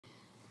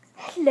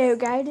Hello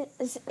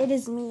guys, it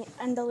is me,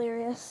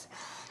 Undelirious,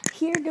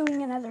 here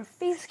doing another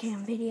face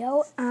cam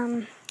video.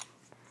 I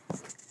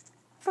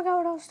forgot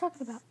what I was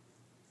talking about.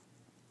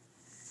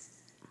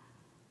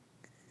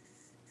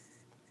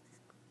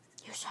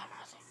 You saw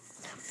nothing.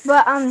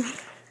 But,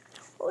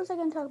 what was I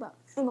going to talk about?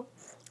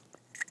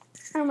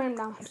 I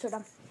remember now, I'm so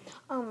dumb.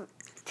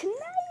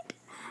 Tonight,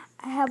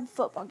 I have a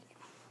football game,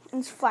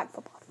 and it's flag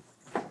football.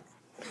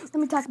 Let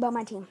me talk about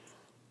my team.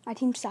 My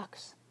team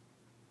sucks.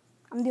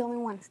 I'm the only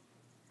one.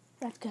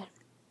 That's good.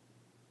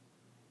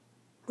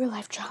 Real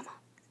life drama.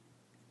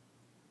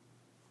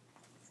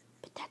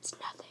 But that's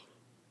nothing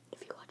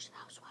if you watch The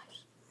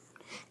Housewives.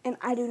 And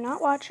I do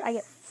not watch, I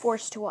get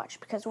forced to watch,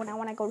 because when I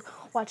want to go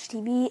watch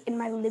TV in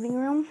my living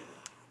room,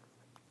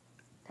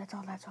 that's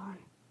all that's on.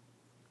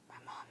 My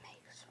mom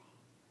makes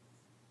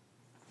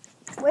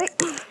me. Wait,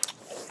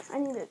 I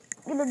need to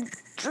get a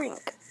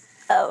drink.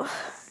 Oh,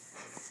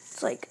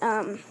 it's like,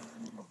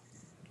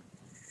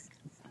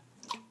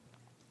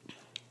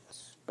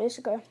 it's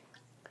basically,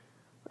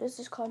 what is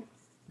this called?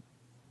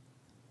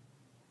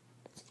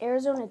 It's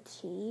Arizona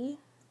tea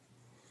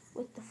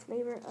with the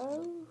flavor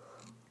of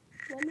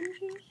lemon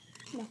juice?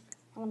 No,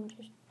 not lemon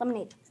juice.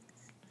 Lemonade.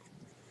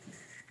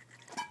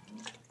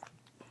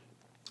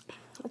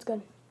 It's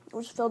good. It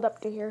was filled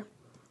up to here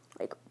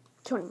like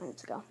 20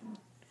 minutes ago.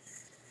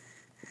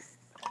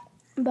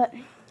 But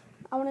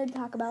I wanted to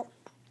talk about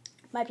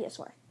my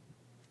PS4.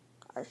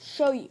 I'll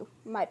show you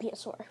my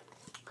PS4.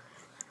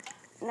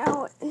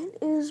 Now, it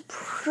is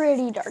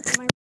pretty dark in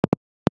my room.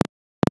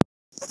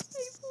 I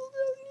pulled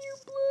out new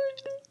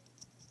blood.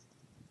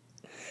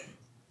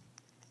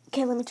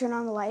 Okay, let me turn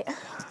on the light.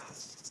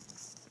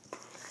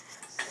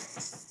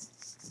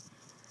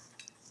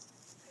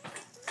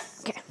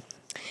 Okay.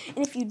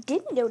 And if you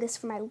didn't notice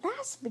from my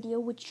last video,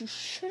 which you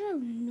should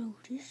have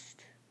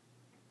noticed,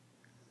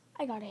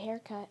 I got a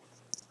haircut.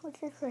 What's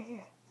this right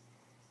here?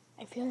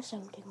 I feel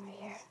something right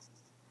here.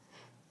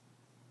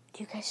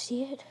 Do you guys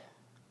see it?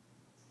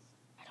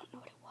 I don't know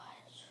what it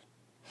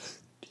was.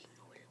 Do you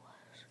know what it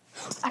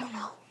was? I don't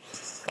know.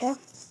 Okay?